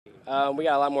We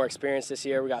got a lot more experience this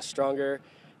year. We got stronger,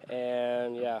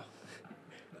 and yeah.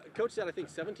 Coach said I think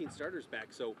 17 starters back.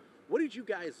 So what did you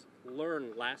guys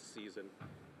learn last season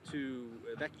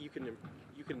that you can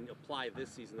apply this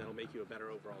season that'll make you a better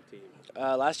overall team?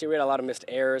 Last year we had a lot of missed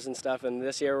errors and stuff, and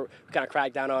this year we kind of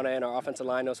cracked down on it, and our offensive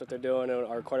line knows what they're doing, and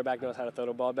our quarterback knows how to throw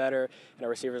the ball better, and our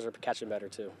receivers are catching better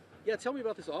too. Yeah, tell me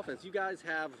about this offense. You guys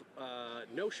have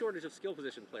no shortage of skill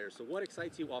position players. So what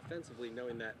excites you offensively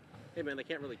knowing that, hey man, they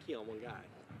can't really key on one guy?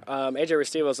 AJ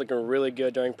Restivo is looking really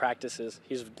good during practices.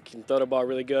 He can throw the ball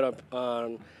really good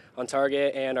on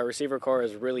target, and our receiver core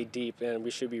is really deep, and we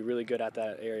should be really good at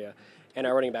that area. And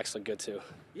our running backs look good too.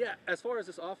 Yeah, as far as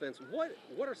this offense,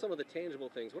 what are some of the tangible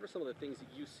things? What are some of the things that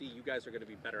you see you guys are going to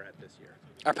be better at this year?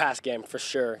 Our pass game, for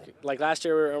sure. Like last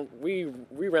year, we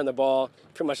ran the ball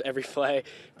pretty much every play,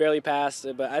 barely passed,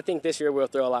 but I think this year we'll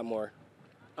throw a lot more.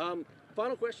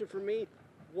 Final question for me.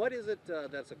 What is it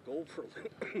that's a goal for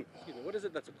excuse me, what is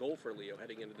it that's a goal for Leo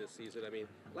heading into this season? I mean,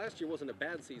 last year wasn't a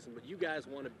bad season, but you guys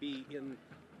want to be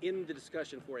in the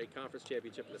discussion for a conference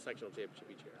championship and a sectional championship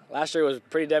each year. Last year was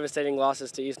pretty devastating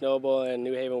losses to East Noble and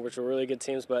New Haven, which were really good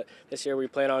teams, but this year we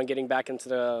plan on getting back into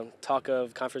the talk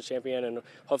of conference champion and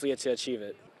hopefully to achieve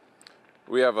it.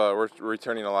 We're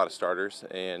returning a lot of starters,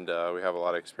 and we have a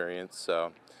lot of experience,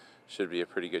 so should be a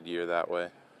pretty good year that way.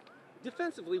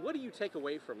 Defensively, what do you take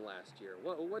away from last year?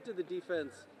 What did the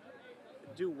defense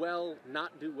do well,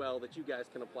 not do well, that you guys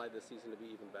can apply this season to be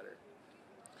even better?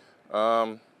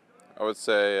 I would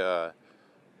say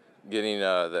getting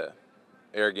the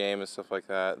air game and stuff like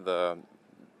that.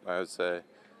 I would say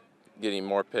getting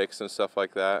more picks and stuff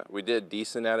like that. We did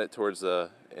decent at it towards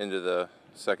the end of the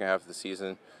second half of the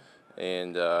season,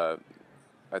 and I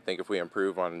think if we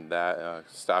improve on that,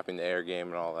 stopping the air game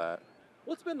and all that.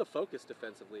 What's been the focus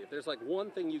defensively? If there's like one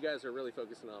thing you guys are really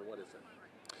focusing on, what is it?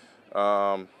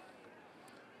 I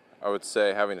would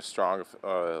say having a strong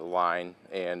line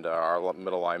and our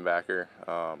middle linebacker.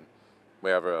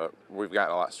 We've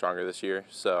gotten a lot stronger this year,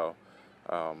 so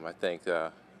I think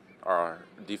our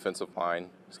defensive line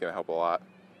is going to help a lot.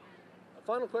 A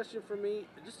final question for me,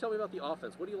 just tell me about the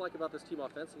offense. What do you like about this team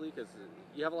offensively? Because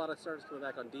you have a lot of starters coming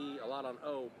back on D, a lot on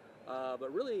O,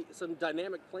 but really some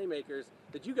dynamic playmakers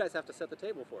that you guys have to set the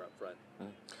table for up front.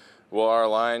 Well, our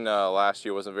line last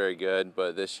year wasn't very good,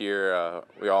 but this year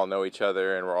we all know each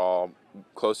other and we're all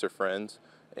closer friends,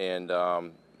 and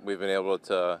we've been able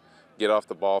to get off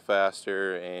the ball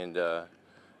faster and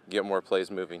get more plays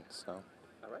moving. So.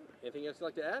 All right. Anything else you'd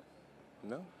like to add?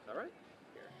 No. All right.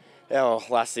 Yeah, well,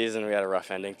 last season we had a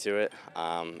rough ending to it.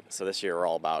 So this year we're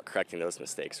all about correcting those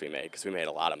mistakes we made, because we made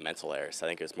a lot of mental errors. I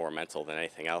think it was more mental than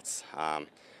anything else.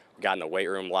 We got in the weight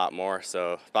room a lot more,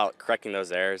 so about correcting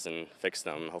those errors and fix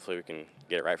them. Hopefully we can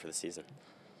get it right for the season.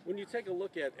 When you take a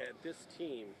look at this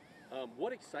team,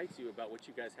 what excites you about what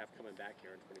you guys have coming back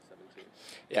here in 2017?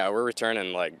 Yeah, we're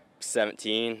returning like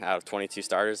 17 out of 22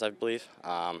 starters, I believe.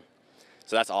 So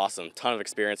that's awesome. Ton of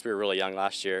experience. We were really young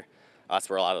last year. That's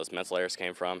where a lot of those mental errors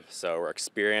came from. So we're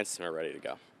experienced and we're ready to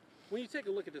go. When you take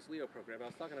a look at this Leo program, I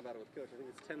was talking about it with Coach. I think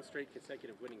it's 10 straight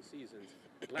consecutive winning seasons.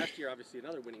 Last year, obviously,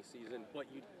 another winning season, but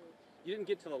you didn't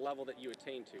get to the level that you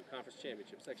attained to, conference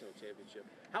championship, sectional championship.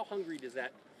 How hungry does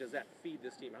that feed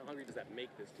this team? How hungry does that make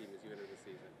this team as you enter the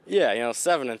season? Yeah,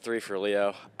 7-3 for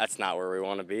Leo. That's not where we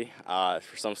want to be.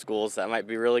 For some schools, that might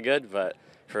be really good, but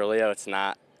for Leo, it's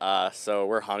not. So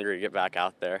we're hungry to get back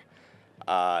out there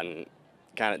and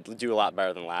kind of do a lot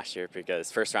better than last year,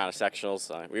 because first round of sectionals,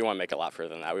 we want to make a lot further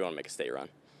than that. We want to make a state run.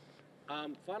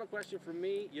 Final question for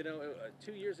me.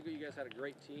 2 years ago, you guys had a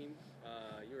great team.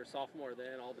 You were a sophomore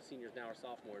then. All the seniors now are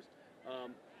sophomores.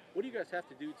 What do you guys have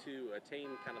to do to attain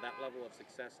kind of that level of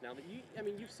success now that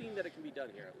you've seen that it can be done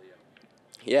here at Leo?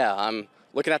 Yeah, I'm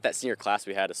looking at that senior class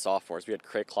we had as sophomores. We had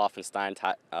Craig Kloffenstein,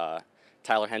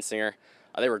 Tyler Hensinger.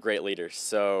 They were great leaders.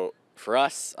 So for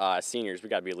us as seniors, we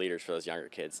got to be leaders for those younger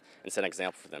kids and set an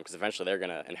example for them, because eventually they're going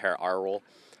to inherit our role.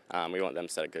 We want them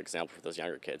to set a good example for those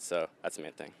younger kids. So that's the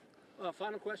main thing.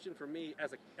 Final question for me,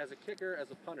 as a kicker,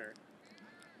 as a punter,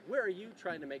 where are you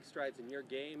trying to make strides in your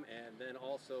game, and then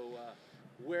also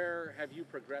where have you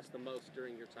progressed the most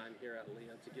during your time here at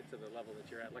Leo to get to the level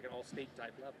that you're at, like an all-state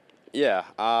type level? Yeah,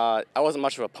 I wasn't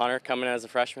much of a punter coming in as a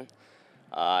freshman.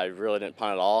 I really didn't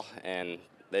punt at all, and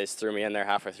they just threw me in there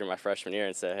halfway through my freshman year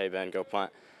and said, hey, Ben, go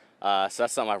punt. So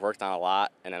that's something I've worked on a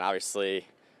lot, and then obviously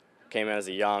came in as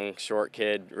a young, short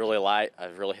kid, really light.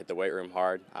 I've really hit the weight room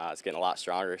hard. It's getting a lot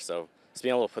stronger, so just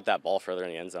being able to put that ball further in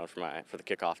the end zone for the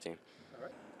kickoff team. All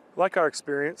right. Like our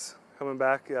experience coming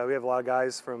back. We have a lot of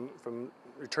guys from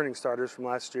returning starters from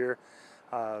last year.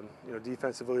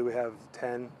 Defensively we have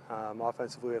 10,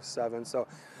 offensively we have 7. So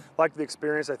I like the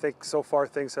experience. I think so far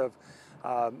things have,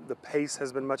 the pace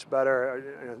has been much better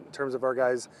in terms of our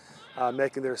guys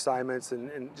making their assignments,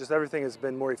 and just everything has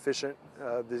been more efficient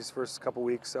these first couple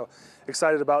weeks. So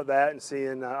excited about that and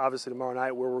seeing obviously tomorrow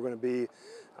night where we're going to be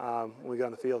when we get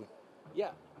on the field.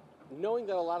 Yeah. Knowing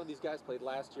that a lot of these guys played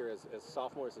last year as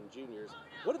sophomores and juniors,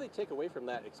 what do they take away from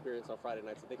that experience on Friday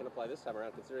nights that they can apply this time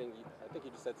around, considering I think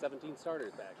you just said 17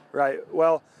 starters back? Right.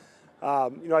 Well,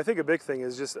 I think a big thing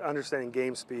is just understanding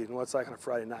game speed and what's like on a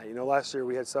Friday night. Last year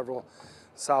we had several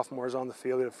sophomores on the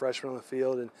field, we had freshmen on the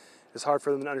field, and it's hard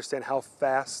for them to understand how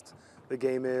fast the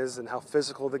game is and how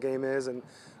physical the game is. And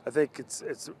I think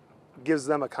it gives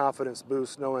them a confidence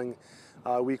boost knowing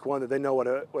week one that they know what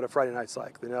a Friday night's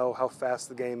like. They know how fast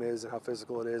the game is and how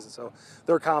physical it is, and so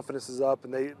their confidence is up,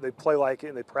 and they play like it,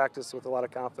 and they practice with a lot of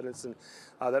confidence, and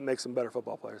that makes them better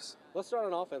football players. Let's start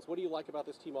on offense. What do you like about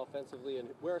this team offensively, and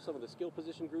where are some of the skill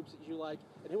position groups that you like,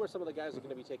 and who are some of the guys that are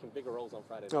going to be taking bigger roles on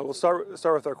Friday night? We'll start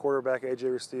with our quarterback, AJ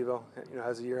Restivo.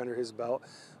 Has a year under his belt.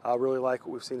 Really like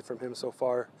what we've seen from him so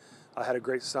far. Had a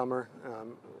great summer,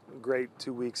 great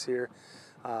 2 weeks here.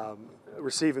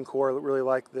 Receiving core, really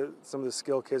like some of the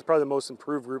skill kids. Probably the most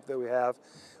improved group that we have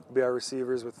will be our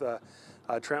receivers with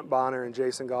Trent Bonner and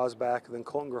Jason Gosback, and then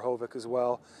Colton Grahovic as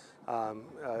well.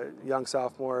 Young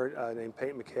sophomore named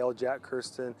Peyton McHale, Jack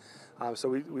Kirsten. So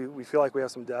we feel like we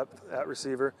have some depth at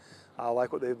receiver.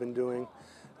 Like what they've been doing.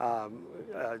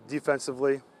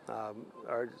 Defensively,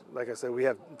 like I said, we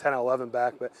have 10 out of 11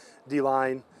 back, but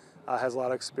D-line has a lot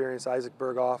of experience. Isaak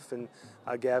Berghoff and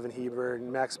Gavin Heber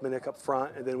and Max Minnick up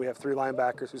front, and then we have 3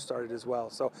 linebackers who started as well.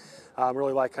 So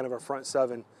really like kind of our front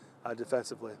 7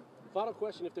 defensively. Final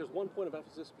question, if there's one point of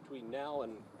emphasis between now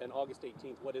and August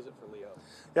 18th, what is it for Leo?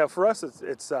 Yeah, for us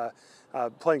it's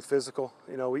playing physical.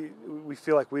 We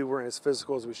feel like we weren't as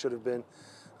physical as we should have been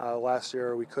last year,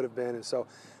 or we could have been, and so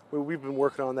we've been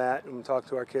working on that and talked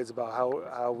to our kids about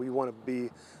how we want to be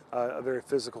a very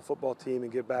physical football team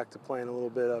and get back to playing a little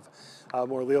bit of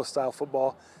more Leo-style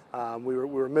football. We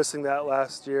were missing that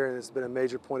last year, and it's been a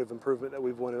major point of improvement that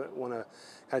we want to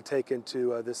kind of take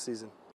into this season.